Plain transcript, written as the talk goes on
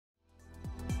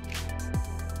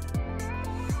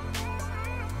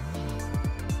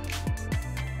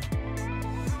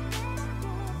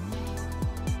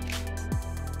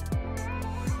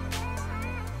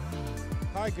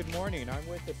Hi, good morning. I'm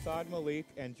with Asad Malik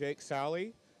and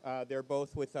Saly. They're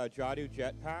both with Jadu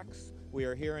Jetpacks. We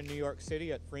are here in New York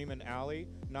City at Freeman Alley,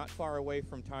 not far away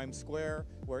from Times Square,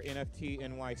 where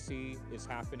NFT.NYC is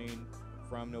happening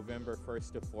from November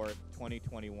 1st to 4th,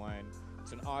 2021.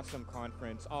 It's an awesome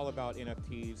conference all about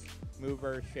NFTs,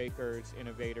 movers, shakers,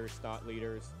 innovators, thought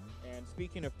leaders. And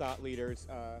speaking of thought leaders,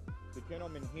 the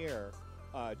gentleman here,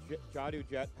 Jadu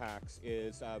Jetpacks,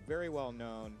 is very well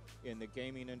known in the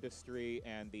gaming industry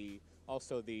and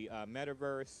also the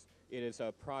metaverse. It is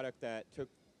a product that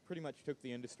pretty much took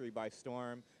the industry by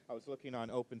storm. I was looking on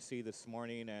OpenSea this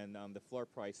morning, and the floor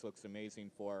price looks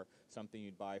amazing for something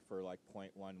you'd buy for like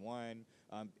 0.11.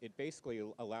 It basically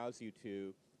allows you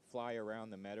to fly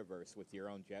around the metaverse with your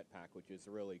own jetpack, which is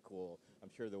really cool. I'm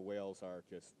sure the whales are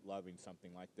just loving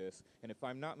something like this. And if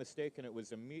I'm not mistaken, it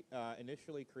was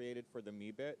initially created for the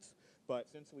Meebits, but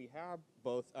since we have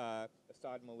both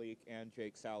Asad Malik and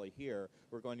Saly here,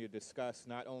 we're going to discuss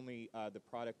not only the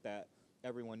product that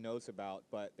everyone knows about,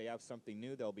 but they have something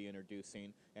new they'll be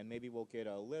introducing, and maybe we'll get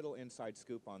a little inside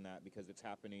scoop on that because it's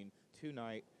happening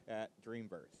tonight at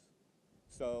Dreamverse.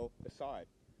 So, Asad.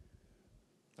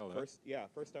 Hello.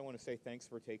 First I want to say thanks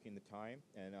for taking the time,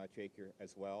 and Jake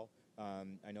as well.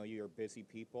 I know you're busy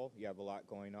people. You have a lot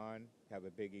going on. You have a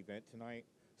big event tonight.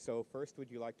 So first, would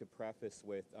you like to preface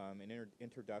with an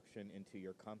introduction into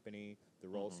your company, the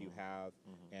roles you have,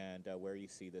 and where you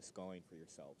see this going for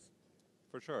yourselves?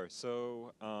 For sure.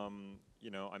 So, I'm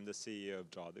the CEO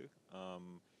of Jadu.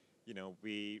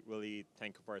 We really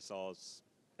think of ourselves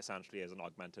essentially as an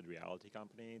augmented reality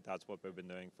company. That's what we've been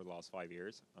doing for the last 5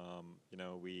 years.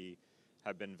 We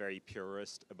have been very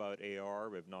purist about AR.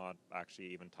 We've not actually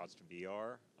even touched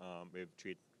VR. We've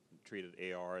treated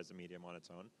AR as a medium on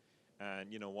its own. And,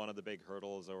 one of the big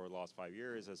hurdles over the last 5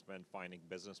 years has been finding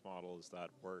business models that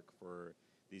work for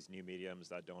these new mediums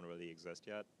that don't really exist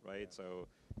yet, right? Yeah. So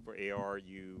for AR,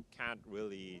 you can't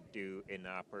really do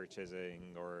in-app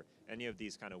purchasing or any of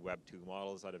these kind of Web 2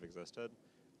 models that have existed.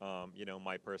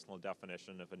 My personal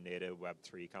definition of a native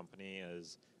Web3 company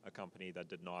is a company that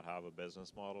did not have a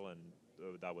business model, and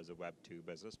that was a Web2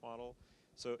 business model.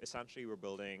 So essentially, we're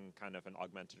building kind of an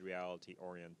augmented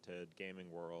reality-oriented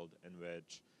gaming world in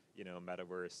which,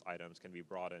 metaverse items can be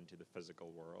brought into the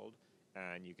physical world,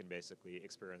 and you can basically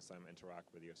experience them,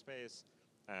 interact with your space.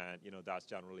 And, that's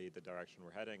generally the direction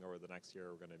we're heading. Over the next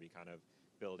year, we're going to be kind of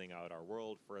building out our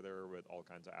world further with all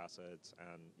kinds of assets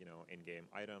and, in-game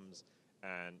items.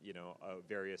 And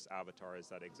various avatars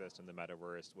that exist in the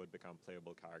metaverse would become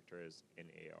playable characters in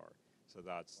AR. So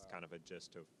that's kind of a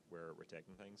gist of where we're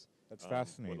taking things. That's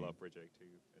fascinating. Would love for Jake to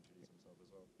introduce himself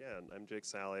as well. Yeah, and I'm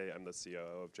Saly. I'm the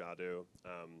COO of Jadu,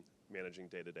 managing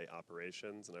day-to-day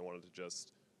operations. And I wanted to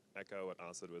just echo what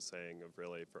Asad was saying of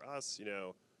really, for us,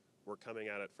 we're coming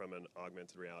at it from an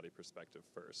augmented reality perspective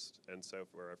first. And so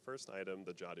for our first item,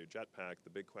 the Jadu Jetpack, the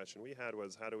big question we had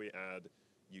was, how do we add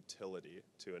utility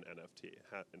to an NFT?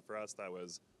 And for us, that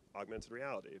was augmented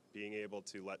reality, being able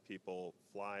to let people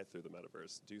fly through the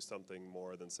metaverse, do something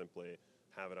more than simply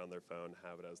have it on their phone,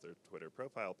 have it as their Twitter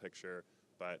profile picture,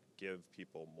 but give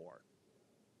people more.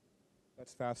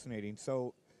 That's fascinating.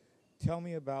 So tell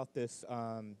me about this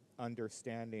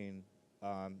understanding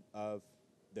of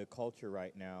the culture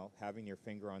right now, having your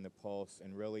finger on the pulse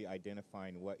and really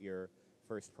identifying what your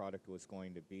first product was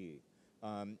going to be.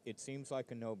 It seems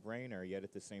like a no-brainer, yet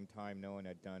at the same time, no one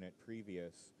had done it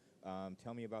previous.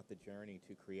 Tell me about the journey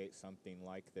to create something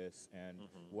like this and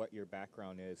what your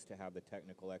background is to have the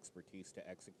technical expertise to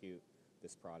execute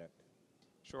this product.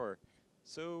 Sure.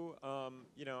 So,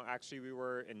 actually we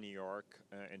were in New York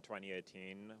in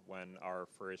 2018 when our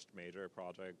first major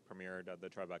project premiered at the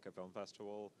Tribeca Film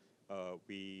Festival.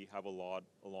 We have a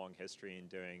long history in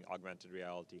doing augmented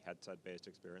reality headset-based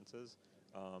experiences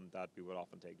that we would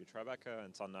often take to Tribeca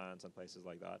and Sundance and places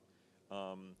like that.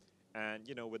 And,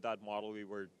 with that model, we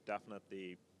were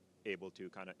definitely able to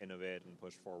kind of innovate and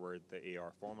push forward the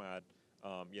AR format.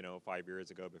 5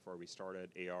 years ago before we started,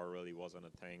 AR really wasn't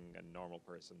a thing a normal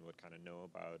person would kind of know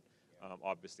about.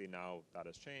 Obviously now that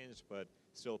has changed, but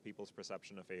still people's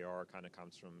perception of AR kind of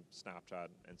comes from Snapchat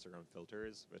and Instagram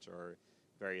filters, which are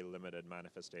very limited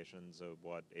manifestations of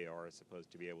what AR is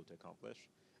supposed to be able to accomplish.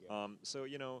 Yeah. So,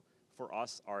 for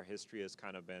us, our history has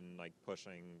kind of been like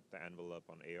pushing the envelope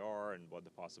on AR and what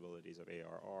the possibilities of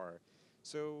AR are.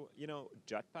 So,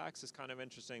 Jetpacks is kind of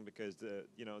interesting because the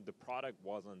product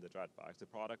wasn't the Jetpacks. The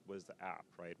product was the app,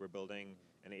 right? We're building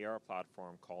an AR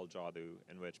platform called Jadu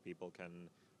in which people can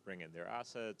bring in their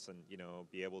assets and,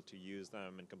 be able to use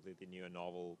them in completely new and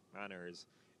novel manners.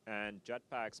 And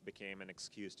Jetpacks became an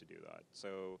excuse to do that.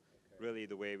 So really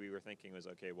the way we were thinking was,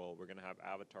 okay, well, we're going to have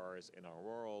avatars in our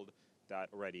world that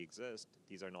already exist.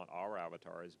 These are not our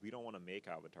avatars. We don't want to make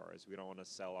avatars. We don't want to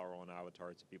sell our own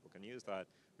avatars so people can use that.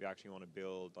 We actually want to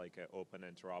build like an open,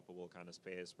 interoperable kind of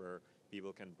space where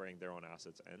people can bring their own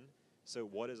assets in. So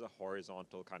what is a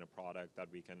horizontal kind of product that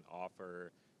we can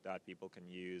offer that people can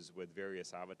use with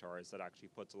various avatars that actually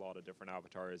puts a lot of different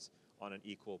avatars on an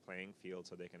equal playing field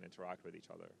so they can interact with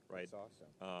each other, right?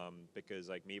 That's awesome. Because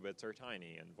like Meebits are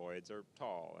tiny and Voids are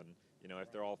tall, and you know,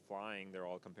 if they're all flying, they're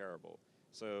all comparable.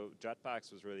 So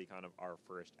Jetpacks was really kind of our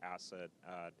first asset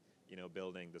at, you know,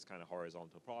 building this kind of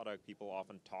horizontal product. People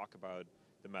often talk about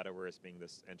the metaverse being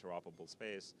this interoperable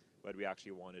space, but we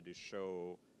actually wanted to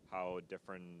show how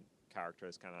different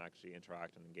characters can actually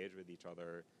interact and engage with each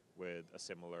other with a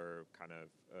similar kind of,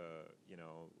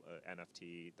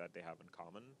 NFT that they have in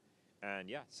common. And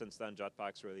yeah, since then,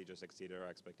 Jetpacks really just exceeded our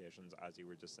expectations, as you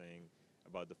were just saying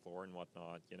about the floor and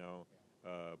whatnot. You know,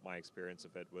 my experience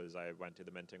of it was I went to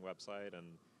the minting website and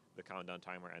the countdown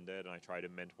timer ended, and I tried to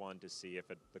mint one to see if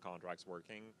the contract's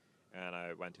working. And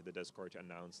I went to the Discord to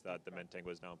announce that the minting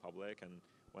was now public. And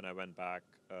when I went back,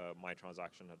 my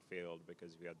transaction had failed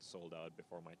because we had sold out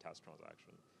before my test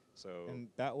transaction. So And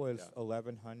that was yeah.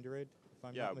 1,100, if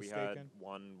I'm Yeah, not we mistaken. had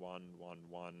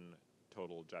 1,111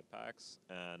 total jetpacks,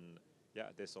 and yeah,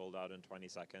 they sold out in 20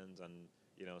 seconds. And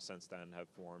you know, since then have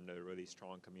formed a really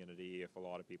strong community of a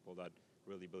lot of people that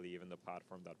really believe in the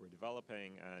platform that we're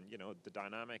developing. And you know, the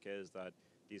dynamic is that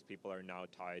these people are now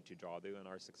tied to Jadu and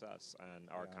our success and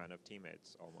our Yeah. kind of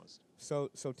teammates almost. So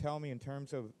tell me, in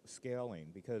terms of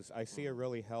scaling, because I see a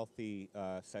really healthy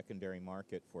secondary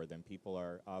market for them. People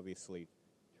are obviously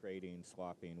trading,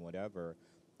 swapping, whatever.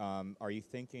 Are you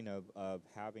thinking of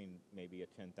having maybe a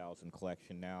 10,000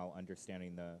 collection now,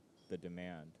 understanding the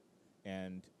demand?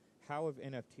 And how have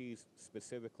NFTs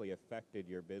specifically affected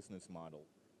your business model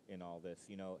in all this?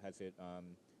 You know, has it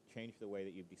changed the way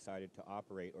that you've decided to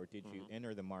operate, or did you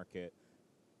enter the market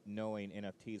knowing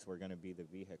NFTs were going to be the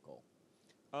vehicle?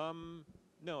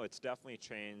 No, it's definitely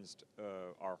changed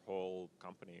our whole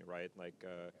company, right? Like,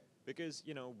 because,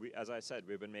 you know, as I said,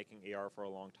 we've been making AR for a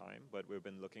long time, but we've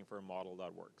been looking for a model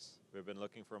that works. We've been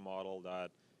looking for a model that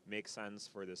makes sense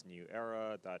for this new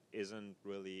era, that isn't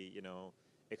really, you know,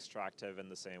 extractive in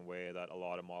the same way that a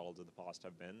lot of models of the past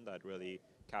have been, that really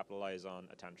capitalize on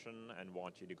attention and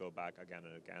want you to go back again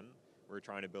and again. We're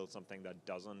trying to build something that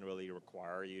doesn't really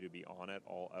require you to be on it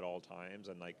at all times,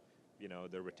 and like, you know,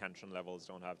 the retention levels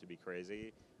don't have to be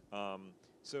crazy.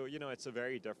 So, you know, it's a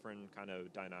very different kind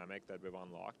of dynamic that we've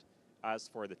unlocked. As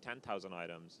for the 10,000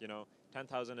 items, you know,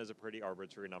 10,000 is a pretty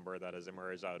arbitrary number that has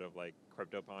emerged out of like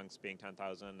CryptoPunks being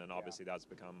 10,000, and obviously that's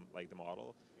become like the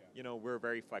model. You know, we're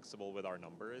very flexible with our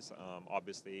numbers.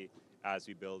 Obviously, as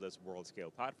we build this world scale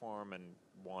platform and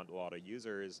want a lot of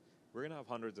users, we're going to have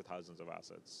hundreds of thousands of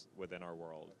assets within our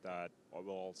world that will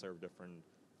all serve different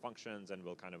functions and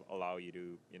will kind of allow you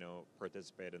to, you know,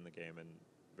 participate in the game in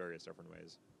various different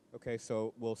ways. Okay,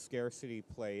 so will scarcity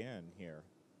play in here?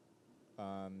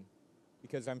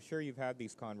 Because I'm sure you've had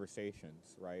these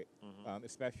conversations, right?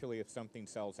 Especially if something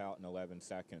sells out in 11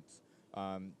 seconds.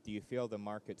 Do you feel the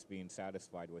market's being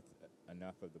satisfied with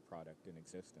enough of the product in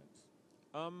existence?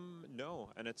 No,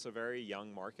 and it's a very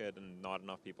young market and not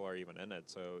enough people are even in it.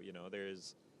 So, you know,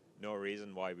 there's no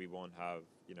reason why we won't have,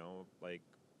 you know, like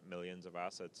millions of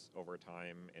assets over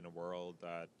time in a world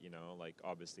that, you know, like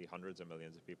obviously hundreds of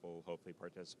millions of people hopefully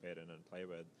participate in and play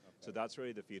with. So that's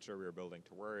really the future we're building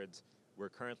towards. We're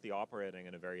currently operating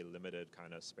in a very limited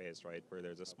kind of space, right? Where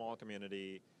there's a small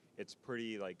community. It's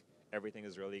pretty like everything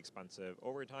is really expensive.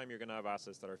 Over time, you're going to have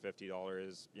assets that are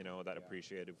 $50, you know, that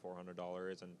appreciate to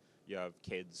 $400, and you have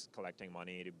kids collecting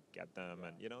money to get them.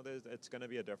 And, you know, it's going to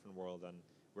be a different world than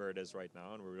where it is right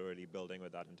now, and we're really building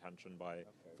with that intention by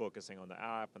focusing on the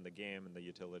app and the game and the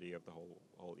utility of the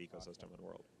whole ecosystem and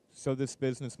world. So this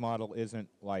business model isn't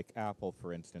like Apple,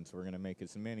 for instance. We're going to make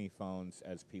as many phones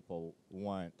as people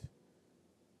want,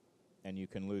 and you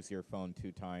can lose your phone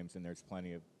 2 times, and there's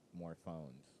plenty of more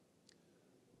phones.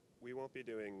 We won't be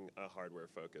doing a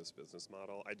hardware-focused business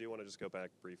model. I do want to just go back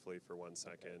briefly for 1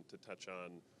 second to touch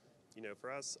on, you know, for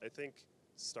us, I think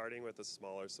starting with a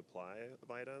smaller supply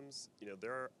of items, you know,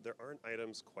 there aren't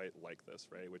items quite like this,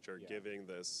 right, which are giving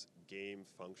this game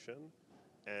function.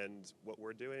 And what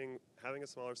we're doing, having a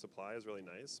smaller supply is really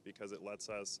nice because it lets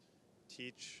us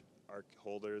teach our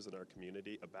holders and our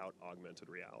community about augmented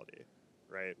reality,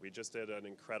 right? We just did an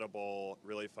incredible,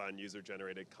 really fun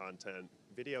user-generated content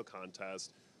video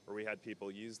contest where we had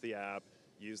people use the app,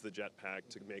 use the jetpack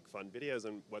to make fun videos,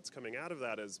 and what's coming out of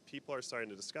that is people are starting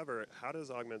to discover, how does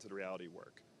augmented reality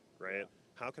work, right?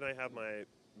 How can I have my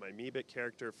my Meebit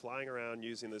character flying around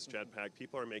using this jetpack.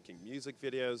 People are making music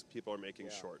videos, people are making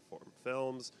short form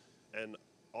films, and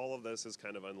all of this is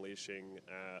kind of unleashing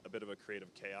a bit of a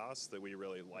creative chaos that we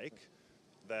really like.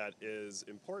 That is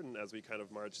important as we kind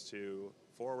of march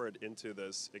forward into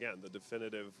this, again, the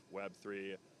definitive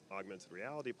Web3 augmented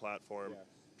reality platform. Yes.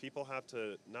 People have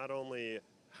to not only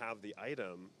have the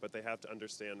item, but they have to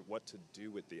understand what to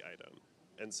do with the item.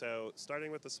 And so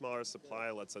starting with the smaller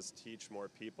supply lets us teach more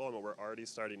people, and what we're already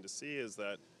starting to see is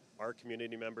that our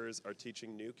community members are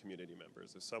teaching new community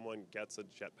members. If someone gets a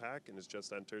jetpack and has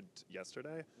just entered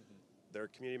yesterday, there are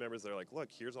community members that are like, look,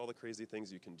 here's all the crazy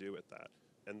things you can do with that.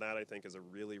 And that, I think, is a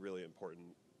really, really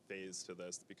important phase to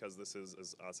this, because this is,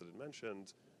 as Asad had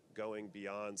mentioned, going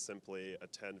beyond simply a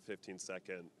 10,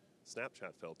 15-second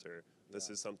Snapchat filter. This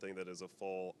is something that is a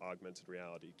full augmented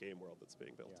reality game world that's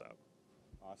being built out.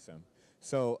 Awesome.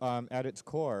 So at its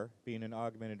core, being an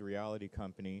augmented reality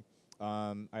company,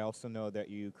 I also know that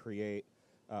you create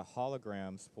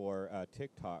holograms for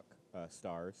TikTok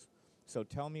stars. So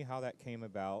tell me how that came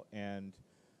about, and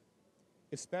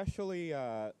especially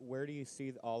where do you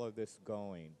see all of this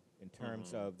going in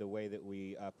terms of the way that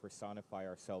we personify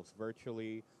ourselves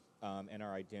virtually and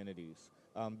our identities?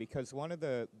 Because one of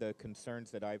the concerns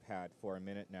that I've had for a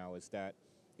minute now is that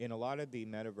in a lot of the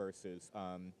metaverses,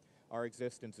 our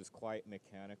existence is quite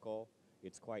mechanical.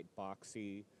 It's quite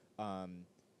boxy.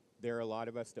 There are a lot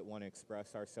of us that want to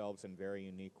express ourselves in very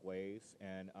unique ways,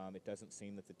 and it doesn't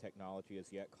seem that the technology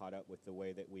has yet caught up with the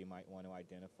way that we might want to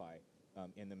identify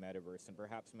in the metaverse. And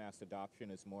perhaps mass adoption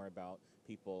is more about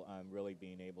people really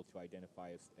being able to identify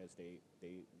as they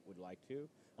would like to.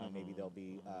 Maybe there'll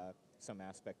be some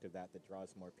aspect of that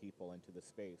draws more people into the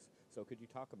space. So could you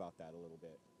talk about that a little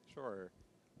bit? Sure.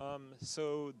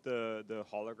 So the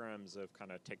holograms of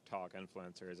kind of TikTok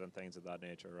influencers and things of that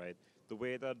nature, right? The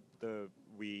way that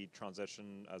we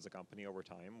transitioned as a company over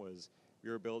time was we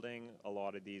were building a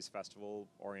lot of these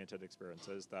festival-oriented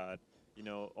experiences that, you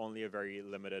know, only a very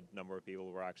limited number of people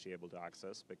were actually able to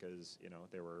access because, you know,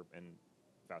 they were in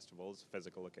festivals,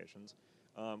 physical locations.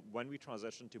 When we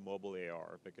transitioned to mobile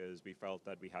AR, because we felt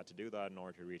that we had to do that in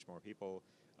order to reach more people,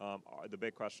 the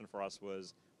big question for us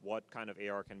was, what kind of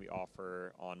AR can we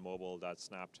offer on mobile that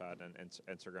Snapchat and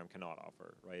Instagram cannot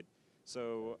offer, right?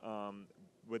 So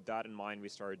with that in mind, we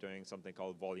started doing something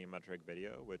called volumetric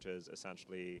video, which is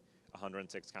essentially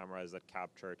 106 cameras that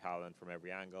capture talent from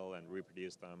every angle and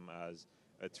reproduce them as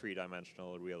a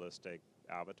three-dimensional realistic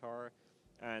avatar.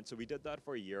 And so we did that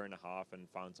for a year and a half and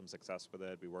found some success with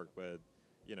it. We worked with,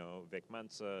 you know, Vic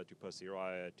Mensa to Pussy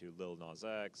Riot to Lil Nas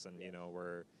X, and, you know,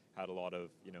 had a lot of,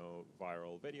 you know,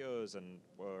 viral videos, and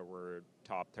we're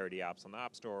top 30 apps on the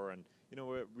App Store, and, you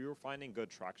know, we were finding good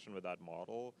traction with that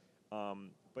model.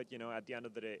 But, you know, at the end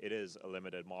of the day, it is a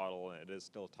limited model, and it is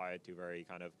still tied to very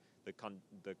kind of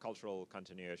the cultural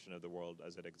continuation of the world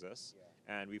as it exists.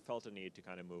 And we felt a need to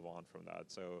kind of move on from that.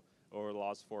 So over the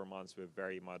last 4 months, we've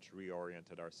very much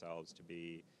reoriented ourselves to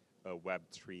be a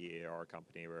Web3 AR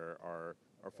company where our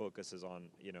focus is on,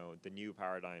 you know, the new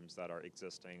paradigms that are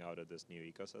existing out of this new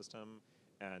ecosystem.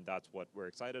 And that's what we're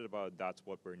excited about. That's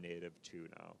what we're native to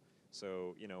now.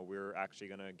 So, you know, we're actually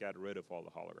going to get rid of all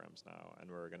the holograms now, and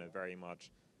we're going to very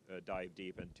much dive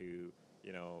deep into,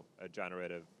 you know,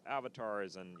 generative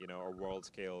avatars and, you know, a world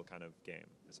scale kind of game,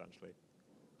 essentially.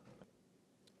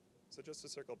 So just to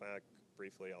circle back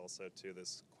briefly also to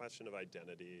this question of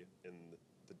identity in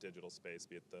the digital space,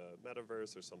 be it the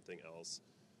metaverse or something else,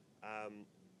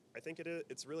 I think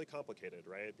it's really complicated,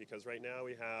 right? Because right now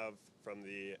we have, from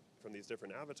these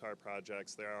different avatar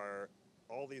projects, there are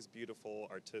all these beautiful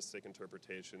artistic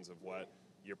interpretations of what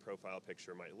your profile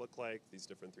picture might look like, these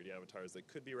different 3D avatars that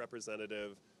could be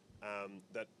representative,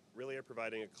 that really are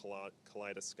providing a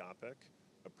kaleidoscopic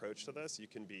approach to this. You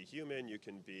can be human, you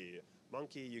can be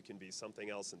monkey, you can be something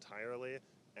else entirely.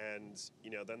 And,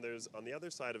 you know, then there's, on the other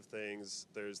side of things,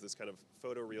 there's this kind of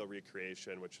photoreal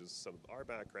recreation, which is some of our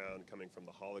background coming from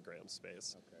the hologram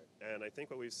space. Okay. And I think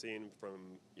what we've seen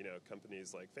from, you know,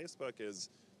 companies like Facebook is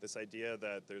this idea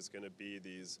that there's going to be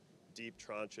these deep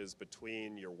tranches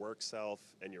between your work self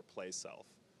and your play self,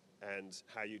 and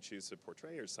how you choose to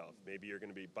portray yourself. Maybe you're going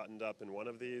to be buttoned up in one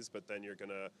of these, but then you're going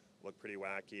to look pretty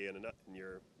wacky in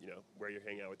your, you know, where you're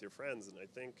hanging out with your friends. And I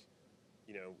think,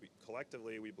 you know,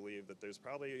 collectively we believe that there's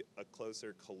probably a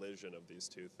closer collision of these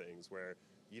two things where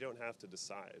you don't have to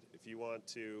decide. If you want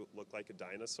to look like a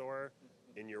dinosaur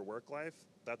in your work life,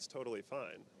 that's totally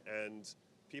fine. And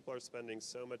people are spending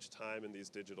so much time in these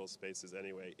digital spaces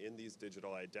anyway, in these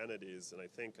digital identities, and I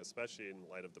think especially in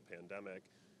light of the pandemic,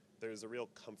 there's a real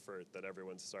comfort that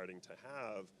everyone's starting to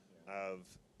have of,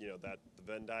 that the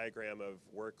Venn diagram of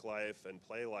work life and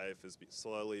play life is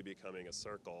slowly becoming a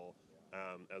circle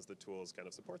as the tools kind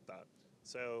of support that.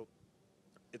 So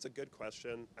it's a good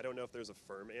question. I don't know if there's a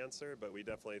firm answer, but we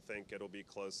definitely think it'll be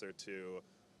closer to,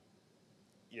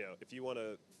 if you want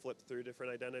to flip through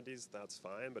different identities, that's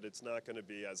fine, but it's not going to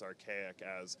be as archaic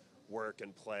as work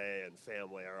and play and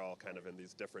family are all kind of in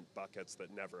these different buckets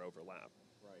that never overlap.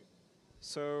 Right.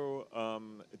 So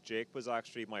Jake was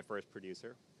actually my first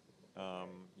producer.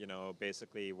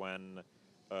 Basically when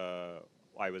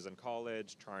I was in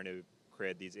college trying to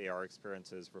create these AR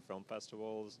experiences for film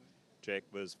festivals, Jake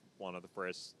was one of the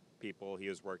first people. He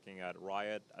was working at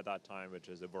Riot at that time, which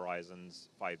is Verizon's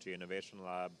 5G innovation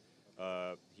lab.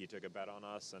 He took a bet on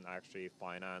us and actually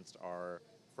financed our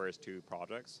first two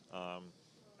projects.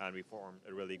 And we formed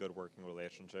a really good working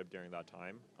relationship during that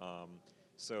time.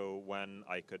 So when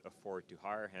I could afford to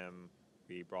hire him,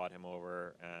 we brought him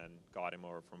over and got him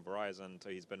over from Verizon. So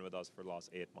he's been with us for the last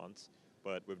 8 months,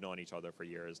 but we've known each other for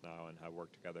years now and have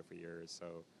worked together for years.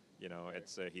 So,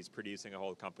 it's he's producing a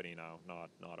whole company now,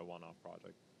 not a one-off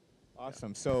project.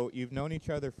 Awesome. So you've known each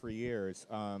other for years,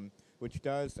 which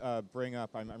does bring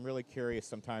up, I'm really curious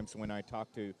sometimes when I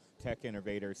talk to tech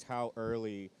innovators how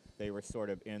early they were sort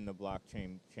of in the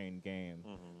blockchain game.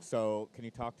 So can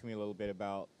you talk to me a little bit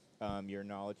about your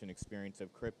knowledge and experience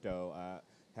of crypto?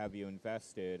 Have you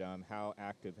invested? How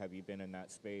active have you been in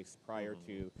that space prior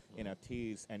to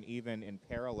NFTs and even in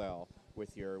parallel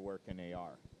with your work in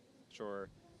AR? Sure.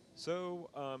 So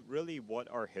really what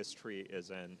our history is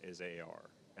in is AR.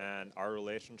 And our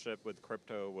relationship with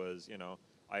crypto was,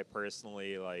 I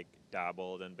personally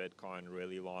dabbled in Bitcoin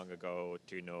really long ago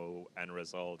to no end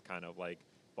result, kind of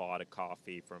bought a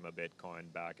coffee from a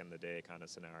Bitcoin back in the day kind of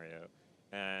scenario.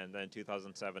 And then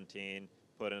 2017,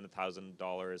 put in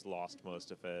 $1,000, lost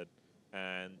most of it.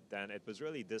 And then it was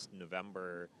really this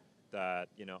November that,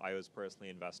 I was personally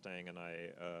investing, and I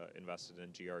invested in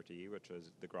GRT, which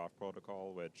is the Graph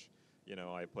protocol, which,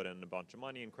 I put in a bunch of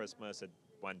money in Christmas. It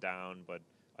went down, but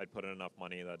I'd put in enough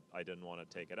money that I didn't want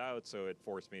to take it out, so it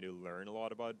forced me to learn a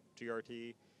lot about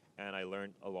GRT, and I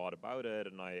learned a lot about it,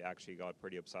 and I actually got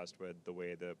pretty obsessed with the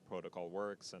way the protocol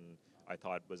works, and I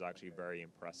thought it was actually very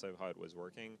impressive how it was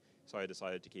working, so I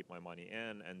decided to keep my money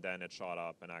in, and then it shot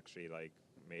up and actually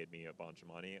made me a bunch of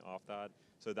money off that.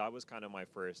 So that was kind of my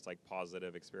first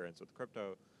positive experience with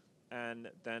crypto. And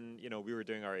then, we were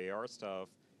doing our AR stuff,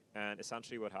 and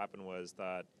essentially what happened was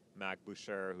that Mac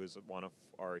Boucher, who's one of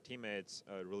our teammates,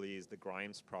 released the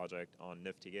Grimes project on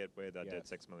Nifty Gateway that did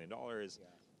 $6 million.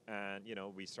 And,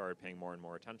 we started paying more and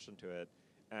more attention to it.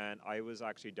 And I was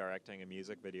actually directing a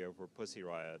music video for Pussy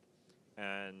Riot.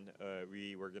 And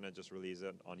we were going to just release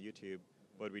it on YouTube,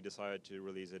 but we decided to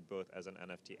release it both as an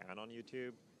NFT and on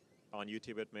YouTube. On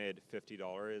YouTube, it made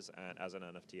 $50, and as an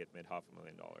NFT, it made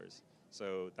 $500,000.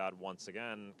 So that once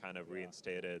again kind of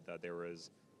reinstated that there was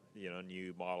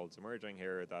new models emerging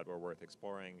here that were worth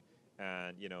exploring,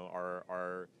 and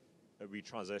we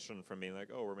transitioned from being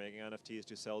we're making NFTs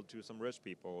to sell to some rich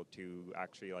people to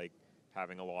actually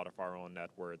having a lot of our own net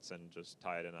worths and just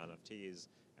tie it in NFTs.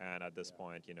 And at this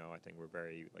point, I think we're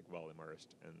very well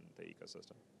immersed in the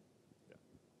ecosystem. Yeah.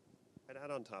 I'd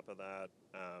add on top of that,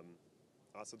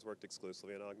 Asad's worked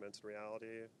exclusively in augmented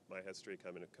reality. My history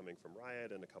coming from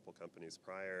Riot and a couple companies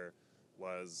prior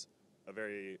was a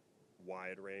very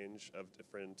wide range of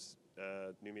different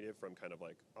new media, from kind of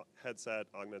headset,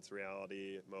 augmented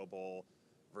reality, mobile,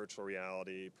 virtual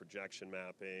reality, projection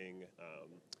mapping,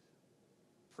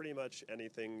 pretty much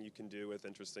anything you can do with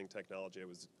interesting technology.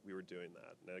 We were doing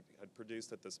that. And I had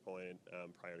produced at this point,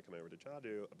 prior to coming over to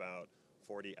Jadu, about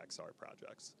 40 XR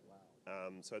projects. Wow.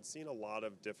 So I'd seen a lot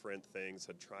of different things,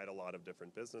 had tried a lot of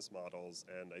different business models,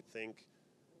 and I think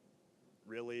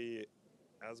really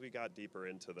as we got deeper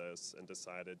into this and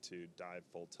decided to dive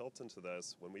full tilt into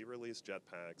this, when we released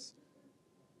Jetpacks,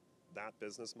 that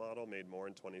business model made more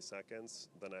in 20 seconds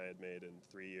than I had made in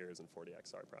 3 years and 40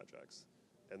 XR projects.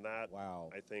 And that, wow,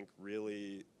 I think,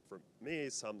 really, for me,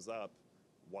 sums up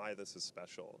why this is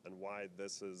special and why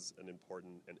this is an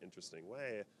important and interesting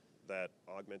way that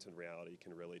augmented reality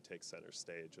can really take center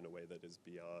stage in a way that is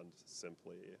beyond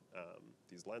simply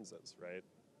these lenses, right?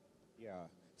 Yeah.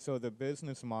 So the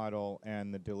business model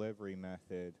and the delivery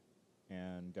method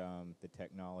and the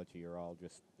technology are all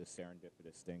just the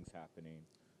serendipitous things happening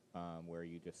where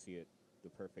you just see it, the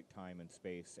perfect time and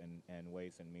space and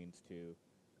ways and means to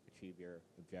achieve your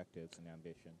objectives and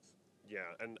ambitions. Yeah,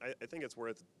 and I think it's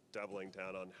worth doubling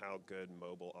down on how good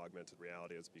mobile augmented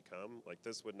reality has become.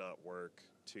 This would not work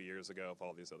 2 years ago if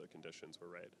all these other conditions were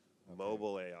right. Okay.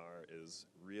 Mobile AR is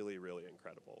really, really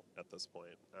incredible at this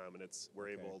point, and we're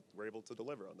able to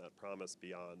deliver on that promise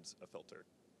beyond a filter.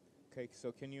 Okay,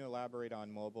 so can you elaborate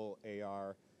on mobile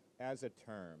AR as a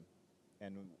term,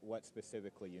 and what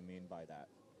specifically you mean by that?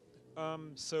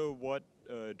 So what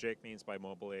Jake means by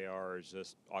mobile AR is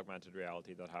just augmented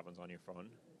reality that happens on your phone,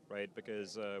 right?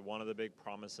 Because one of the big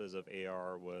promises of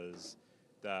AR was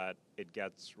that it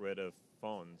gets rid of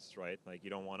phones, right? Like you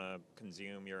don't want to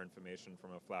consume your information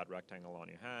from a flat rectangle on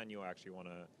your hand. You actually want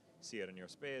to see it in your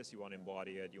space. You want to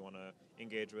embody it. You want to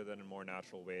engage with it in more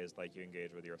natural ways, like you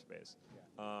engage with your space.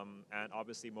 Yeah. And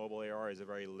obviously, mobile AR is a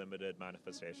very limited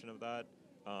manifestation of that.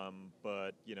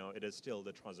 But it is still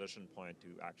the transition point to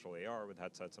actual AR with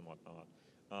headsets and whatnot.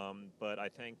 But I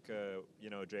think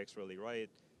Jake's really right.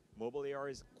 Mobile AR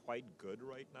is quite good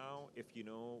right now if you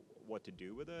know what to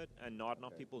do with it, and not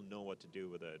enough people know what to do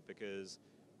with it because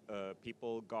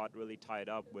people got really tied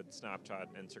up with Snapchat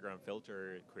and Instagram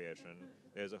filter creation.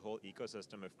 There's a whole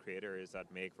ecosystem of creators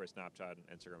that make for Snapchat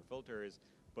and Instagram filters,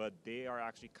 but they are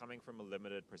actually coming from a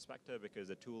limited perspective because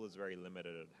the tool is very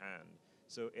limited at hand.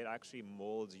 So it actually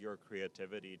molds your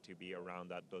creativity to be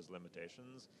around those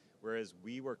limitations. Whereas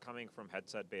we were coming from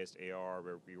headset-based AR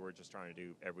where we were just trying to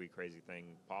do every crazy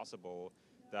thing possible,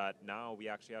 that now we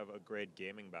actually have a great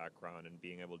gaming background and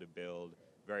being able to build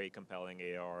very compelling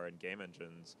AR and game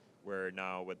engines where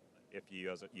now if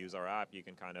you use our app, you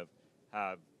can kind of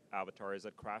have avatars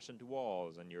that crash into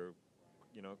walls and you're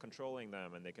controlling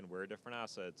them and they can wear different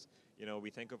assets.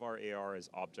 We think of our AR as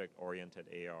object-oriented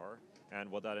AR, and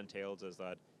what that entails is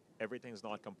that everything's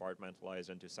not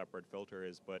compartmentalized into separate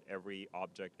filters, but every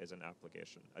object is an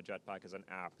application. A jetpack is an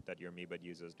app that your Meebot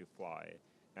uses to fly,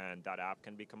 and that app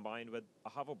can be combined with a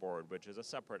hoverboard, which is a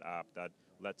separate app that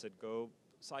lets it go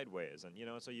sideways, and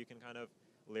so you can kind of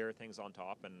layer things on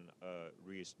top and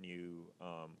reach new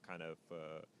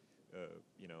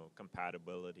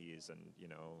compatibilities and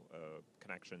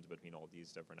connections between all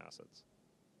these different assets.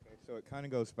 Okay, so it kind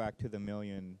of goes back to the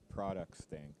million products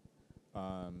thing,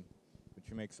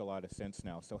 which makes a lot of sense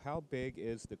now. So how big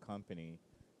is the company?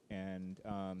 And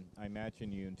I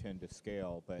imagine you intend to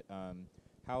scale, but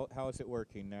how is it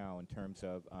working now in terms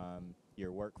of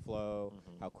your workflow,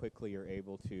 how quickly you're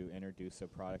able to introduce a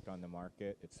product on the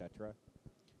market, etc.?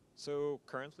 So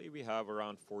currently we have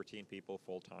around 14 people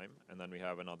full-time, and then we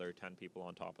have another 10 people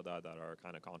on top of that are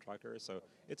kind of contractors. So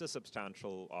it's a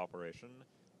substantial operation,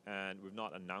 and we've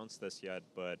not announced this yet,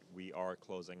 but we are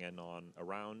closing in on a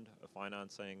round of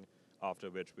financing, after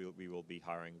which we will be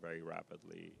hiring very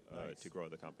rapidly to grow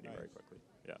the company very quickly.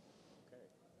 Yeah. Okay.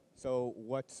 So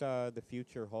what's the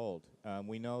future hold?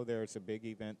 We know there's a big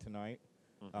event tonight.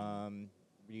 Do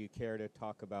you care to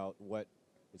talk about what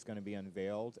is going to be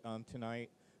unveiled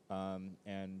tonight?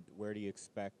 And where do you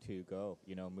expect to go?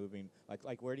 Moving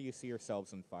like where do you see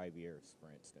yourselves in 5 years,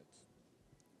 for instance?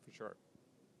 For sure.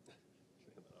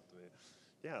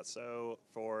 Yeah. So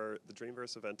for the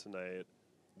Dreamverse event tonight,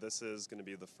 this is going to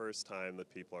be the first time that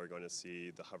people are going to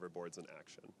see the hoverboards in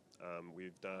action.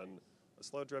 We've done a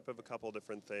slow drip of a couple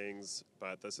different things,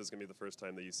 but this is going to be the first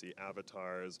time that you see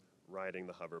avatars riding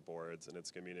the hoverboards, and it's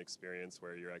going to be an experience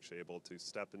where you're actually able to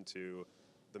step into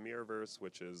the Mirrorverse,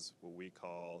 which is what we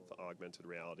call the augmented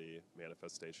reality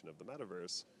manifestation of the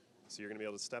metaverse. So you're going to be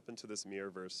able to step into this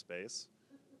Mirrorverse space,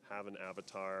 have an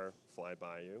avatar fly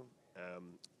by you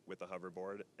with a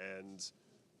hoverboard, and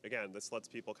again, this lets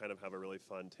people kind of have a really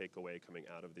fun takeaway coming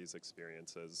out of these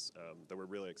experiences that we're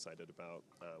really excited about.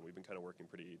 We've been kind of working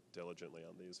pretty diligently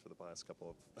on these for the past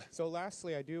couple of... So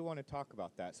lastly, I do want to talk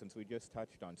about that since we just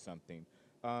touched on something.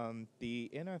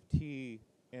 The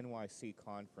NFT.NYC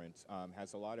conference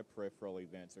has a lot of peripheral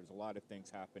events. There's a lot of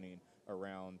things happening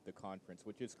around the conference,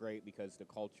 which is great because the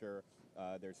culture,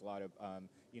 there's a lot of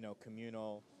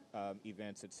communal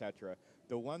events, etc.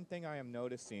 The one thing I am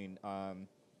noticing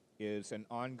is an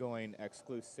ongoing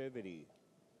exclusivity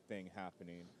thing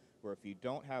happening where if you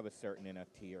don't have a certain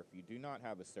NFT or if you do not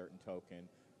have a certain token,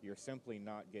 you're simply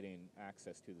not getting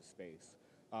access to the space.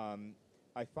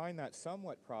 I find that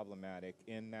somewhat problematic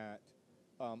in that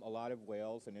a lot of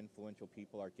whales and influential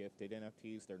people are gifted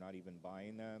NFTs. They're not even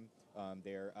buying them.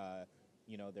 Their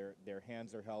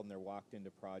hands are held and they're walked into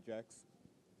projects.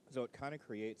 So it kind of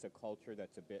creates a culture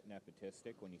that's a bit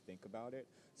nepotistic when you think about it.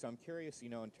 So I'm curious,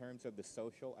 in terms of the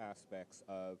social aspects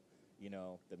of,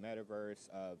 the metaverse,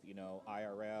 of,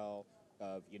 IRL,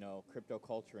 of, crypto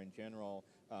culture in general,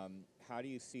 how do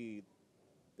you see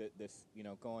this,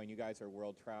 going? You guys are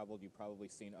world traveled. You've probably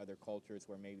seen other cultures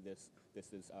where maybe this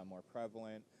is more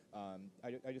prevalent.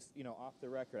 I just, off the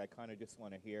record, I kind of just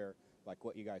want to hear,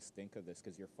 what you guys think of this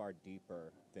because you're far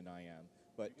deeper than I am.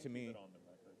 But to me...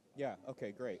 Yeah,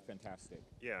 okay, great, fantastic.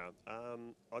 Yeah,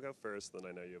 I'll go first, then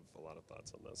I know you have a lot of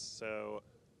thoughts on this. So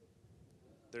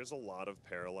there's a lot of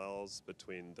parallels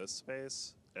between this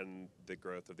space and the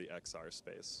growth of the XR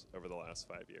space over the last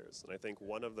 5 years. And I think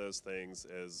one of those things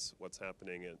is what's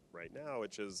happening right now,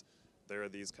 which is there are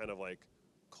these kind of like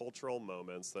cultural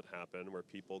moments that happen where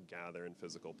people gather in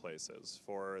physical places.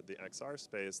 For the XR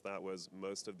space, that was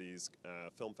most of these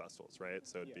film festivals, right?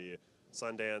 So it'd be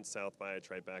Sundance, South by,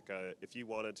 Tribeca. If you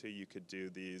wanted to, you could do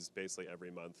these basically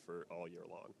every month for all year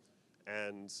long.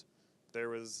 And there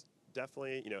was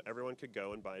definitely, everyone could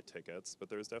go and buy tickets, but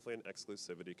there was definitely an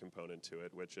exclusivity component to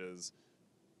it, which is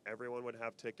everyone would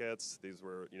have tickets. These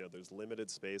were, there's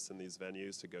limited space in these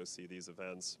venues to go see these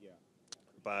events. Yeah.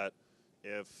 But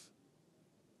if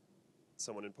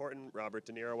someone important, Robert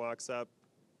De Niro, walks up,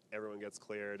 everyone gets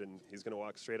cleared, and he's going to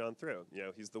walk straight on through.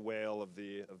 He's the whale of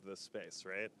the space,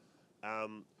 right?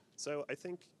 So I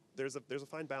think there's a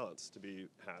fine balance to be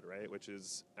had, right? Which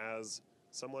is, as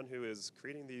someone who is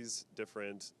creating these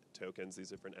different tokens, these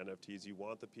different NFTs, you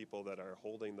want the people that are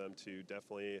holding them to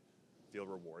definitely feel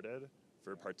rewarded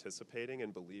for participating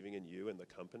and believing in you and the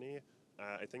company.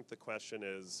 I think the question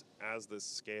is, as this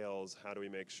scales, how do we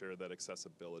make sure that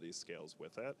accessibility scales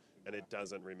with it and it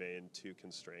doesn't remain too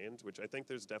constrained, which I think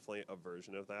there's definitely a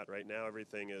version of that. Right now,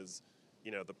 everything is,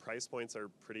 the price points are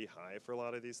pretty high for a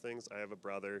lot of these things. I have a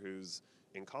brother who's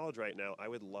in college right now. I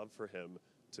would love for him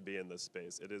to be in this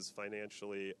space. It is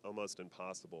financially almost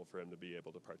impossible for him to be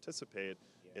able to participate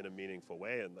in a meaningful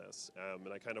way in this.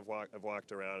 And I kind of I've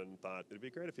walked around and thought, it'd be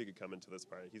great if he could come into this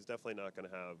party. He's definitely not going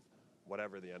to have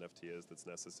whatever the NFT is that's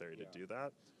necessary to do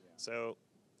that. So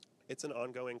it's an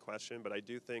ongoing question, but I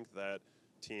do think that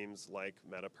teams like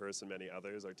MetaPurse and many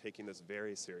others are taking this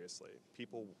very seriously.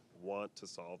 People want to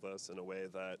solve this in a way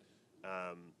that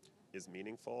is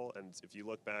meaningful. And if you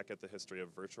look back at the history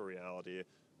of virtual reality,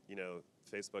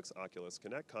 Facebook's Oculus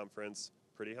Connect conference,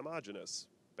 pretty homogenous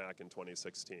back in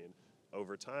 2016.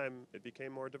 Over time, it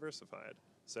became more diversified.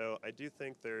 So I do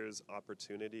think there's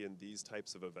opportunity, and these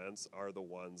types of events are the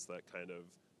ones that kind of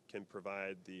can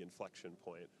provide the inflection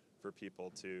point for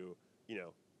people to,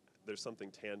 there's something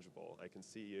tangible. I can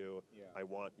see you. Yeah. I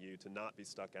want you to not be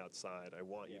stuck outside. I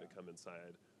want you to come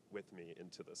inside with me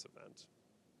into this event.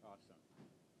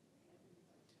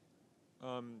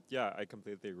 Awesome. Yeah, I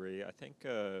completely agree. I think,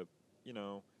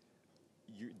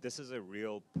 this is a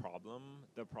real problem.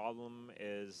 The problem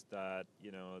is that,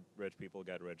 rich people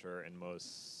get richer in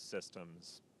most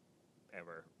systems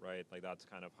ever, right? Like, that's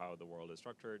kind of how the world is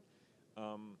structured.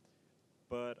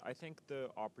 But I think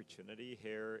the opportunity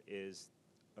here is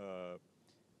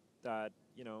that,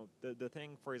 the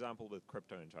thing, for example, with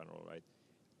crypto in general, right?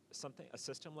 A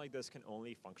system like this can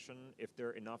only function if there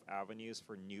are enough avenues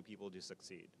for new people to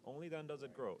succeed. Only then does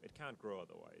it grow. It can't grow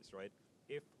otherwise, right?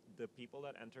 If the people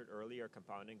that entered early are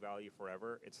compounding value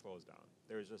forever, it slows down.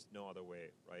 There's just no other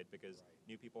way, right? Because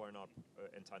new people are not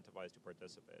incentivized to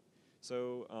participate.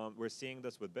 So we're seeing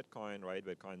this with Bitcoin, right?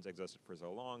 Bitcoin's existed for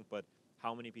so long, but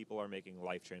how many people are making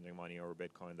life-changing money over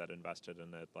Bitcoin that invested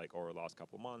in it like over the last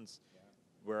couple months? Yeah.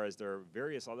 Whereas there are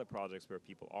various other projects where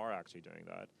people are actually doing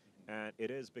that. And it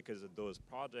is because of those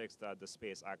projects that the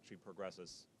space actually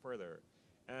progresses further.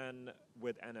 And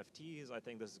with NFTs, I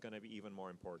think this is going to be even more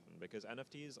important because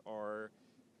NFTs are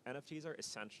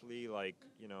essentially like,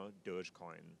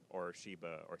 Dogecoin or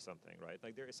Shiba or something, right?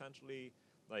 Like, they're essentially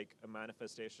like a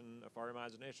manifestation of our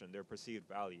imagination. They're perceived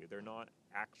value. They're not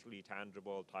actually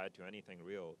tangible, tied to anything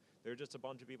real. They're just a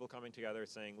bunch of people coming together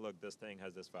saying, look, this thing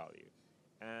has this value.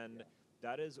 And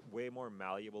that is way more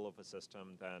malleable of a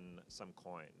system than some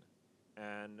coin.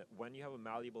 And when you have a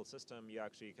malleable system, you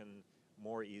actually can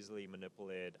more easily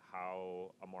manipulate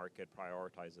how a market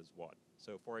prioritizes what.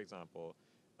 So for example,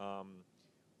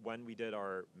 when we did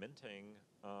our minting,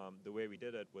 the way we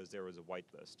did it was there was a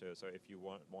whitelist. So if you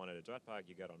wanted a jetpack,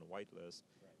 you get on a whitelist.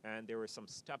 Right. And there were some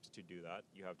steps to do that.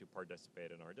 You have to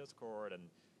participate in our Discord, and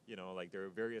there are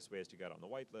various ways to get on the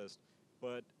whitelist.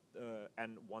 But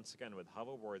and once again, with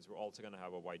hoverboards, we're also going to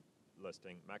have a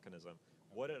whitelisting mechanism.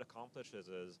 What it accomplishes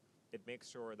is it makes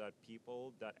sure that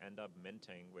people that end up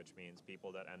minting, which means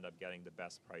people that end up getting the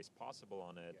best price possible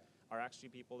on it, are actually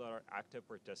people that are active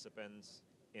participants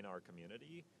in our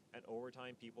community, and over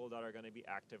time, people that are going to be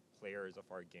active players of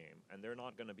our game. And they're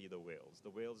not going to be the whales. The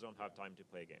whales don't have time to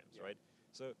play games, right?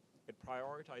 So it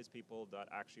prioritizes people that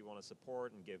actually want to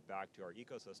support and give back to our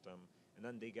ecosystem, and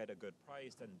then they get a good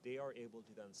price, then they are able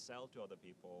to then sell to other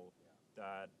people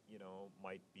that,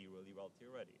 might be really wealthy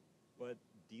already. But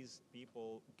these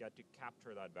people get to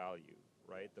capture that value,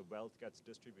 right? The wealth gets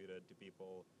distributed to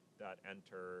people that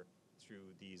enter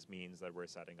through these means that we're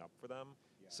setting up for them.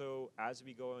 Yeah. So as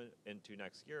we go into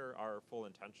next year, our full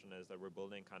intention is that we're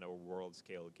building kind of a world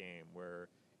scale game where,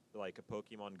 like a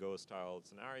Pokemon Go style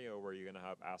scenario, where you're going to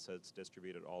have assets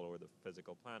distributed all over the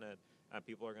physical planet, and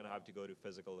people are going to have to go to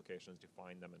physical locations to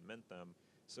find them and mint them.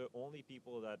 So only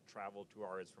people that travel 2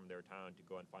 hours from their town to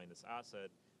go and find this asset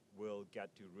will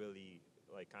get to really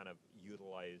like kind of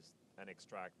utilize and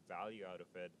extract value out of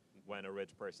it when a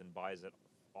rich person buys it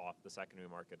off the secondary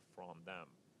market from them,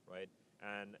 right?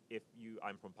 And if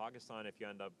I'm from Pakistan, if you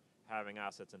end up having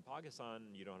assets in Pakistan,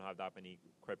 you don't have that many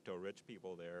crypto rich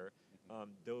people there.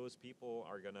 Those people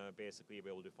are gonna basically be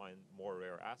able to find more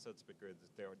rare assets because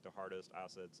they're the hardest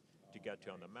assets to get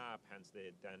to on the map. Hence,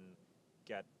 they then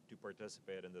get to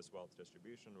participate in this wealth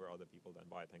distribution where other people then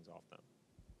buy things off them.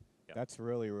 Yeah. That's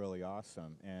really, really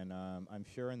awesome. And I'm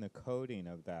sure in the coding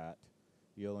of that,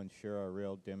 you'll ensure a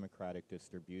real democratic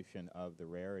distribution of the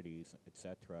rarities,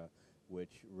 etc.,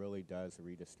 which really does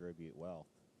redistribute wealth.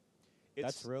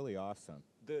 That's really awesome.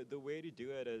 The way to do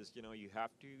it is, you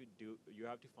have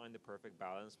to find the perfect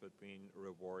balance between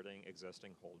rewarding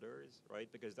existing holders, right?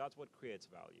 Because that's what creates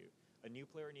value. A new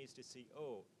player needs to see,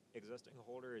 oh, existing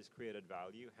holders created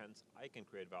value, hence I can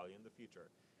create value in the future.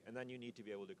 And then you need to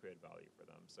be able to create value for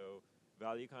them. So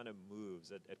value kind of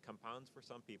moves. It compounds for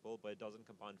some people, but it doesn't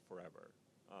compound forever.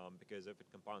 Because if it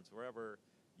compounds forever,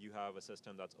 you have a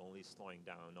system that's only slowing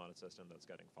down, not a system that's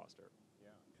getting faster. Yeah.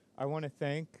 I want to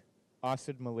thank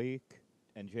Asad Malik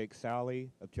and Jake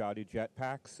Saly of Jadu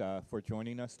Jetpacks for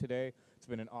joining us today. It's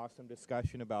been an awesome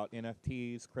discussion about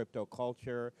NFTs, crypto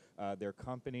culture, their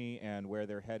company, and where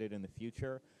they're headed in the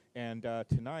future. And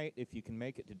tonight, if you can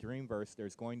make it to Dreamverse,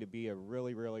 there's going to be a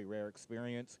really, really rare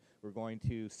experience. We're going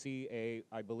to see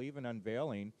I believe, an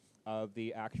unveiling of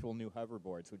the actual new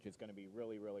hoverboards, which is going to be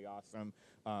really, really awesome.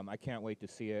 I can't wait to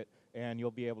see it. And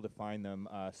you'll be able to find them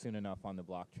soon enough on the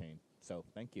blockchain. So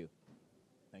thank you.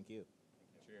 Thank you.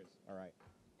 Cheers. All right.